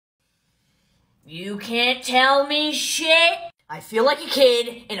You can't tell me shit. I feel like a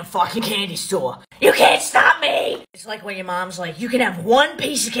kid in a fucking candy store. You can't stop me! It's like when your mom's like, you can have one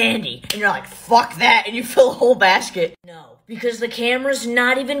piece of candy. And you're like, fuck that, and you fill a whole basket. No, because the camera's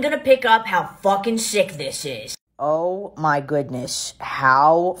not even gonna pick up how fucking sick this is. Oh my goodness,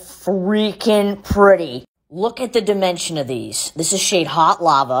 how freaking pretty. Look at the dimension of these. This is shade Hot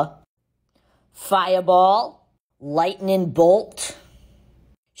Lava, Fireball, Lightning Bolt,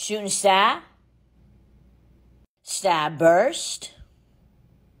 Shooting Star, Starburst,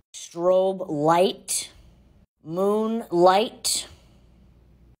 Strobe Light, Moonlight,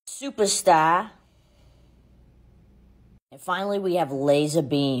 Superstar, and finally we have Laser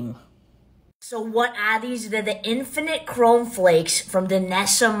Beam. So what are these? They're the Infinite Chrome Flakes from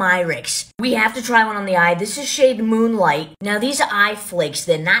Danessa Myricks. We have to try one on the eye. This is shade Moonlight. Now these are eye flakes.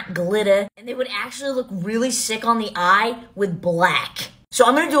 They're not glitter, and they would actually look really sick on the eye with black. So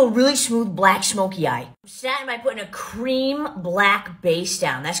I'm going to do a really smooth black smoky eye. I'm starting by putting a cream black base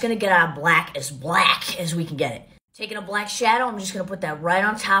down. That's going to get our black as we can get it. Taking a black shadow, I'm just going to put that right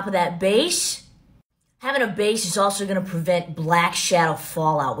on top of that base. Having a base is also going to prevent black shadow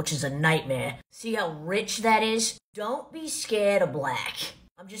fallout, which is a nightmare. See how rich that is? Don't be scared of black.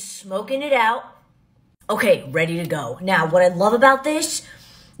 I'm just smoking it out. Okay, ready to go. Now, what I love about this,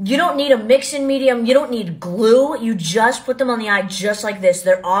 you don't need a mixing medium. You don't need glue. You just put them on the eye just like this.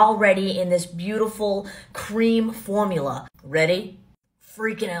 They're already in this beautiful cream formula. Ready?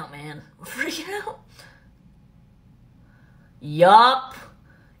 Freaking out, man. Freaking out. Yup.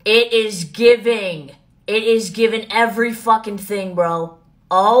 It is giving. It is giving every fucking thing, bro.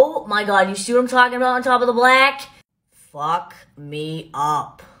 Oh my god, you see what I'm talking about on top of the black? Fuck me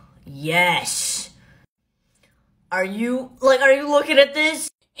up. Yes. Are you looking at this?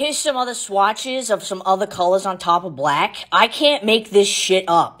 Here's some other swatches of some other colors on top of black. I can't make this shit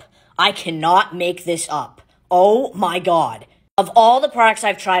up. I cannot make this up. Oh my god. Of all the products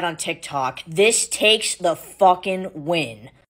I've tried on TikTok, this takes the fucking win.